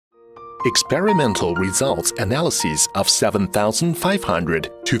Experimental results analysis of 7500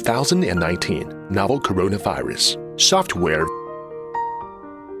 2019 novel coronavirus software.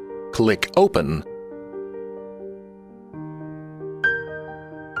 Click Open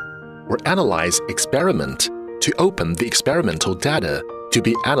or Analyze Experiment to open the experimental data to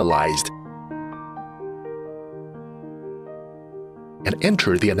be analyzed and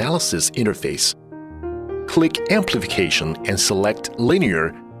enter the analysis interface. Click Amplification and select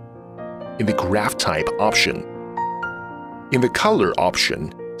Linear in the Graph Type option. In the Color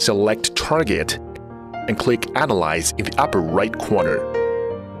option, select Target and click Analyze in the upper right corner.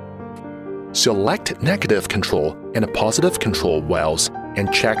 Select negative control and positive control wells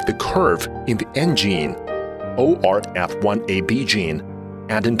and check the curve in the N gene, ORF1AB gene,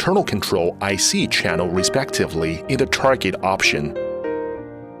 and internal control IC channel respectively in the Target option.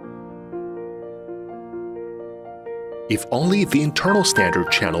 If only the internal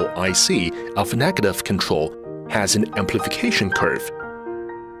standard channel IC of negative control has an amplification curve.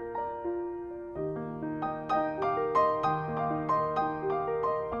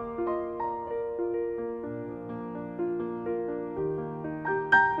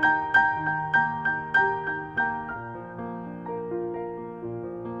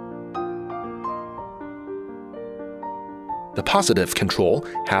 The positive control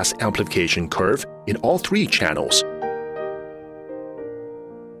has amplification curve in all three channels.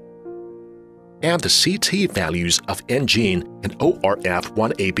 And the CT values of N gene and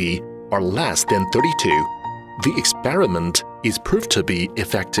ORF1AB are less than 32, the experiment is proved to be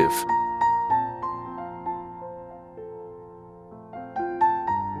effective.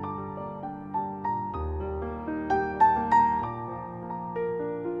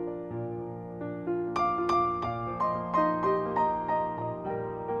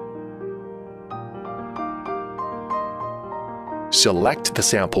 Select the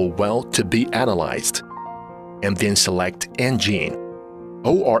sample well to be analyzed, and then select N gene,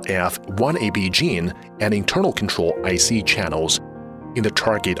 ORF1AB gene, and internal control IC channels in the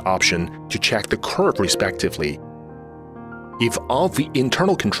Target option to check the curve respectively. If all the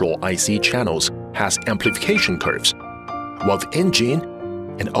internal control IC channels has amplification curves, while the N gene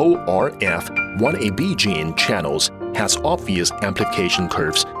and ORF1AB gene channels has obvious amplification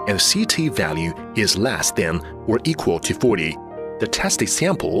curves and the CT value is less than or equal to 40, the tested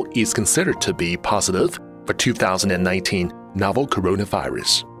sample is considered to be positive for 2019 novel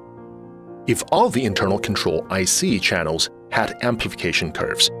coronavirus. If all the internal control IC channels had amplification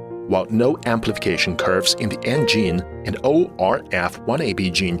curves, while no amplification curves in the N gene and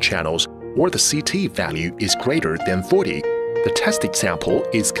ORF1AB gene channels or the CT value is greater than 40, the tested sample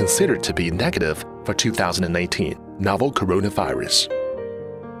is considered to be negative for 2019 novel coronavirus.